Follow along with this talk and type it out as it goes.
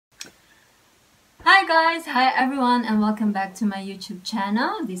guys, hi everyone, and welcome back to my YouTube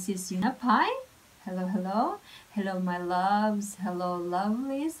channel. This is Euna Pie. Hello my loves, hello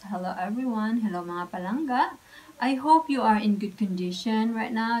lovelies, hello everyone, hello mga palangga. I hope you are in good condition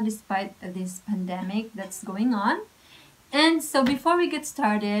right now despite this pandemic that's going on. And so before we get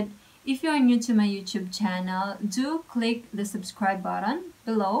started, if you are new to my YouTube channel, do click the subscribe button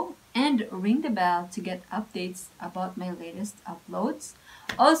below and ring the bell to get updates about my latest uploads.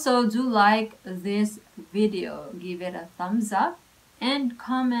 Also, do like this video, give it a thumbs up, and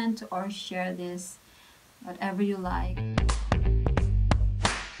comment or share this, whatever you like.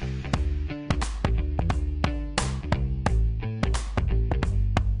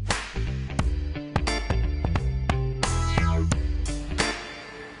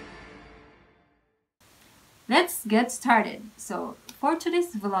 Let's get started. So for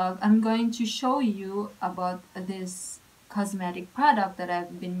today's vlog, I'm going to show you about this cosmetic product that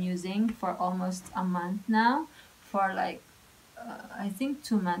I've been using for almost a month now, for like I think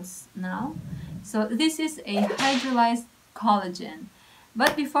 2 months now. So this is a hydrolyzed collagen.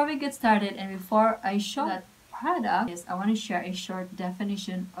 But before we get started and before I show that product, I want to share a short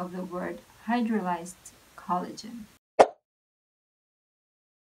definition of the word hydrolyzed collagen.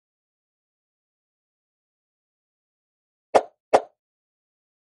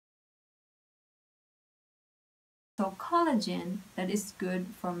 So collagen that is good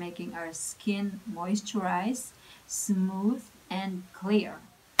for making our skin moisturized, smooth, and clear.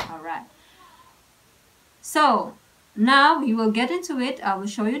 Alright. So now we will get into it. I will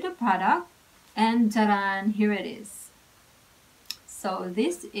show you the product. And ta-da, here it is. So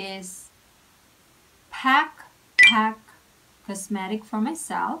this is Pack Cosmetic for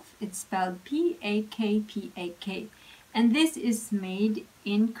myself. It's spelled P-A-K-P-A-K. And this is made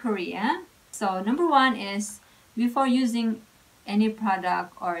in Korea. So number one is, before using any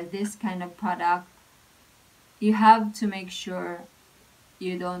product or this kind of product, you have to make sure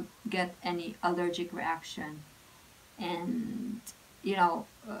you don't get any allergic reaction and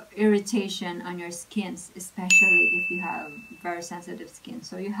irritation on your skins, especially if you have very sensitive skin.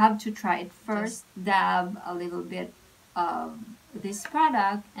 So you have to try it first. Just dab a little bit of this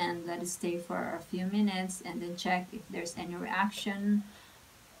product and let it stay for a few minutes, and then check if there's any reaction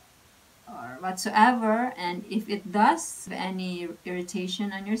or whatsoever. And if it does have any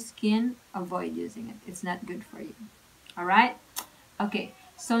irritation on your skin, avoid using it. It's not good for you. Alright? Okay,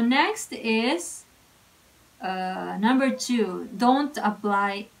 so next is number 2. Don't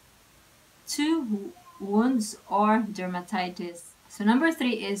apply to wounds or dermatitis. So number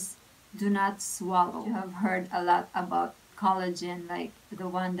 3 is do not swallow. You have heard a lot about collagen, like the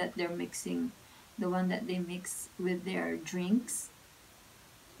one that they mix with their drinks,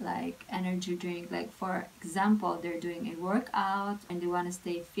 like energy drink. Like for example, they're doing a workout and they want to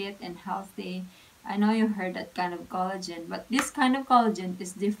stay fit and healthy. I know you heard that kind of collagen, but this kind of collagen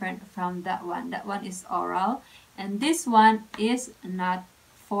is different from that one. That one is oral, and this one is not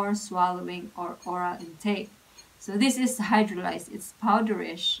for swallowing or oral intake. So this is hydrolyzed. It's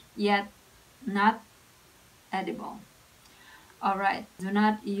powderish, yet not edible. Alright, do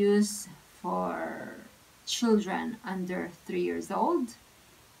not use for children under 3 years old.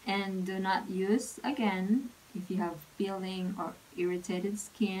 And do not use, again, if you have peeling or irritated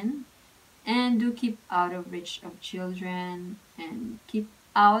skin. And do keep out of reach of children and keep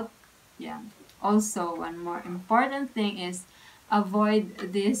out. Also, one more important thing is avoid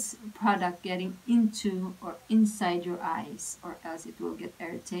this product getting into or inside your eyes, or else it will get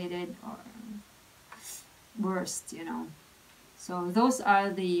irritated or worst, So those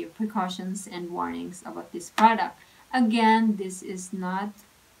are the precautions and warnings about this product. Again, this is not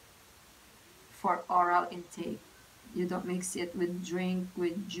for oral intake. You don't mix it with drink,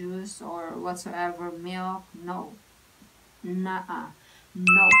 with juice or whatsoever, milk. No. No.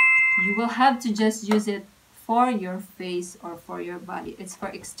 You will have to just use it for your face or for your body. It's for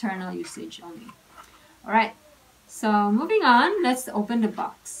external usage only. Alright. So moving on, let's open the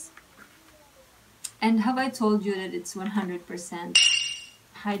box. And have I told you that it's 100%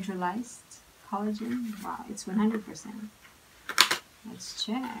 hydrolyzed collagen? Wow, it's 100%. Let's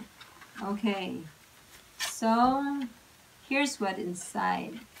check. Okay, so here's what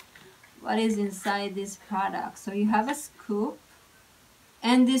inside. What is inside this product? So you have a scoop,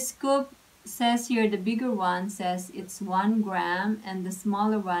 and this scoop says here, the bigger one says it's 1 gram, and the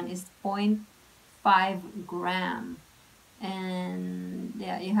smaller one is 0.5 gram. And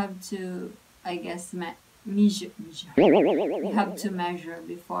yeah, you have to, I guess, measure. You have to measure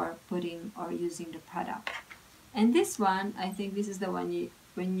before putting or using the product. And this one, I think this is the one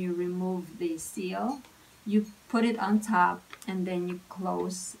when you remove the seal, you put it on top and then you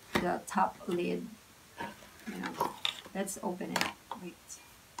close the top lid Yeah. Let's open it. Wait.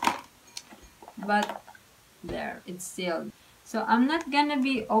 But there, it's sealed. So I'm not gonna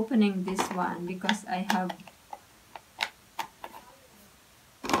be opening this one because I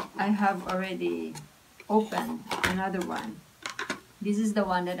have already opened another one. This is the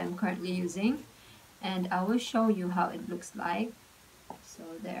one that I'm currently using, and I will show you how it looks like. So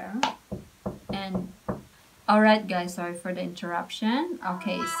there. And alright guys, sorry for the interruption.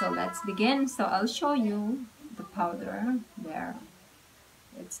 Okay, so let's begin. So I'll show you the powder there.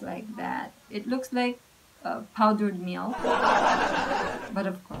 It's like that. It looks like powdered milk, but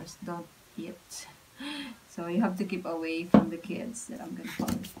of course don't eat. So you have to keep away from the kids that I'm gonna call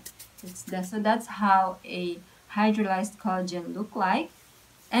it. So that's how a hydrolyzed collagen look like.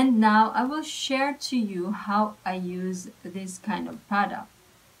 And now I will share to you how I use this kind of product.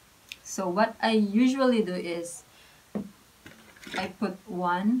 So what I usually do is I put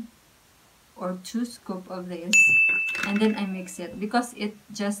 1 or 2 scoop of this, and then I mix it because it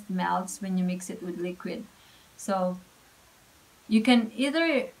just melts when you mix it with liquid. So you can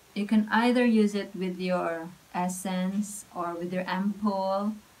either use it with your essence or with your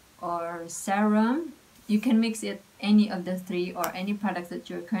ampoule or serum. You can mix it any of the 3 or any products that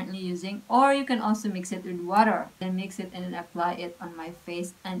you're currently using, or you can also mix it with water. Then mix it and then apply it on my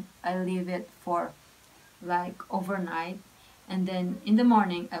face, and I leave it for like overnight, and then in the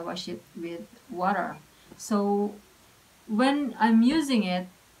morning I wash it with water. So when I'm using it,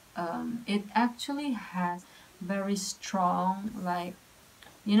 it actually has very strong, like,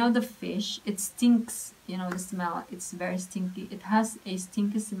 you know, the fish, it stinks, you know, the smell, it's very stinky. It has a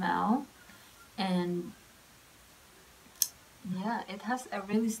stinky smell, and yeah, it has a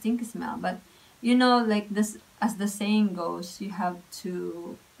really stinky smell. But you know, like this, as the saying goes, you have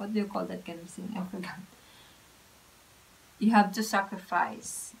to, what do you call that kind of thing? I forgot. You have to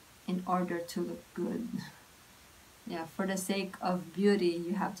sacrifice in order to look good. Yeah, for the sake of beauty,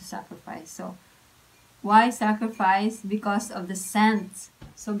 you have to sacrifice. So why sacrifice? Because of the scent.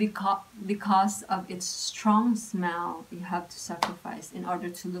 So because of its strong smell, you have to sacrifice in order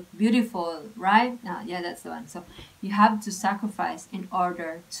to look beautiful, right? Yeah, that's the one. So you have to sacrifice in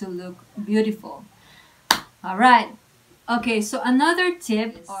order to look beautiful. All right. Okay, so another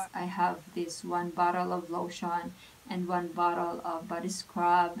tip is I have this 1 bottle of lotion and 1 bottle of body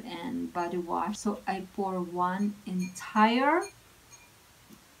scrub and body wash. So I pour 1 entire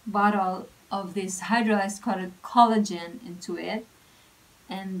bottle of this hydrolyzed collagen into it,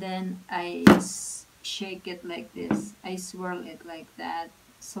 and then I shake it like this. I swirl it like that,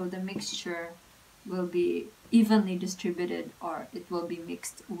 so the mixture will be evenly distributed, or it will be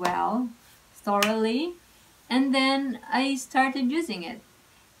mixed well, thoroughly. And then I started using it,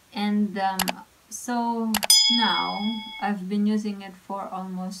 and so now I've been using it for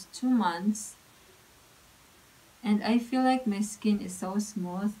almost 2 months, and I feel like my skin is so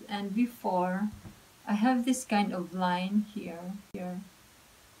smooth. And before, I have this kind of line here,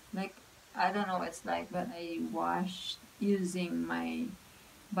 like, I don't know what it's like, but I wash using my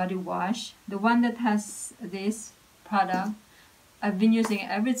body wash, the one that has this product. I've been using it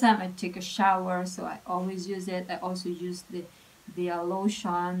every time I take a shower, so I always use it. I also use the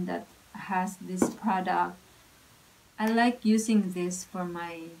lotion that has this product. I like using this for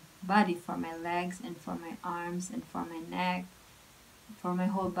my body, for my legs and for my arms and for my neck, for my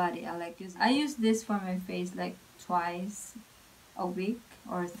whole body. I use this for my face like twice a week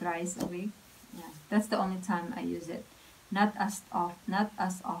or thrice a week. Yeah, that's the only time I use it. Not as often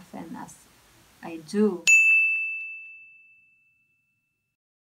as I do.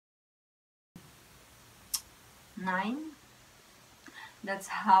 9. That's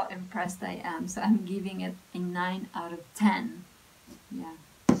how impressed I am. So I'm giving it a 9 out of 10. Yeah,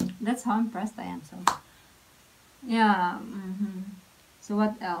 that's how impressed I am. So yeah. So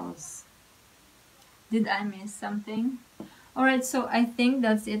what else? Did I miss something? Alright, so I think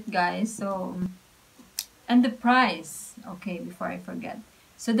that's it, guys. So, and the price. Okay, before I forget.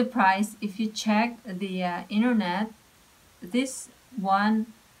 So the price, if you check the internet, this 1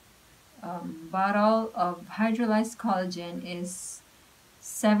 bottle of hydrolyzed collagen is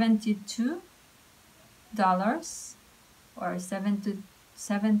 $72 or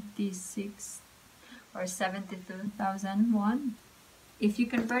 76 or 72,000 won. If you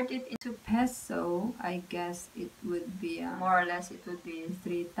convert it into peso, I guess it would be more or less, it would be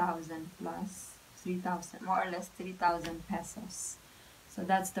 3,000 plus 3,000, more or less 3,000 pesos. So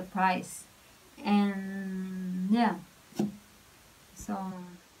that's the price. And yeah, so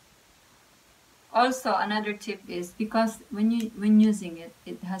also another tip is, because when using it,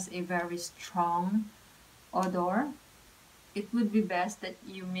 it has a very strong odor. it would be best that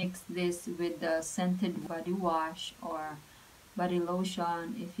you mix this with the scented body wash or body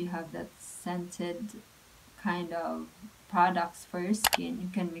lotion. If you have that scented kind of products for your skin, you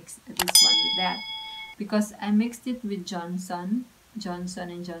can mix this one with that. Because I mixed it with Johnson &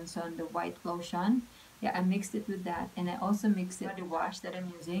 Johnson, the white lotion. Yeah, I mixed it with that, and I also mixed it with the wash that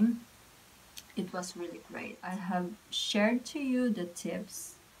I'm using. It was really great. I have shared to you the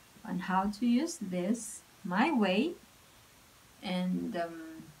tips on how to use this my way, and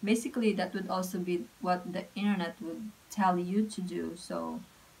basically that would also be what the internet would tell you to do. So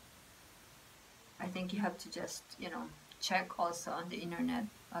I think you have to just, check also on the internet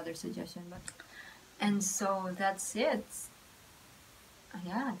other suggestion. But and so that's it.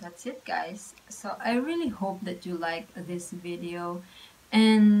 Yeah, that's it, guys. So I really hope that you like this video,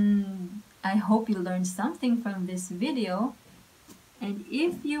 and I hope you learned something from this video. And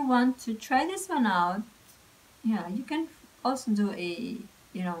if you want to try this one out, yeah, you can also do a,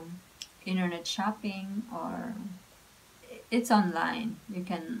 internet shopping, or it's online. You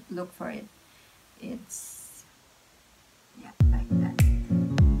can look for it. It's, yeah, like that.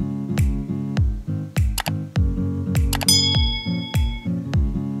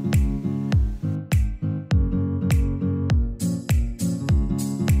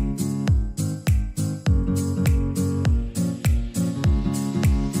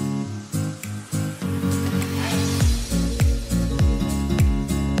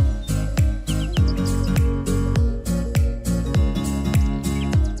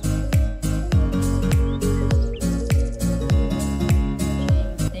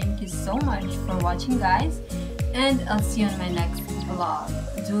 Watching, guys, and I'll see you on my next vlog.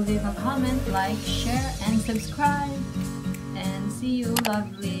 Do leave a comment, like, share, and subscribe, and see you,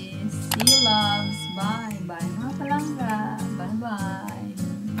 lovely. See you, loves. Bye bye, mga palangga. Bye bye.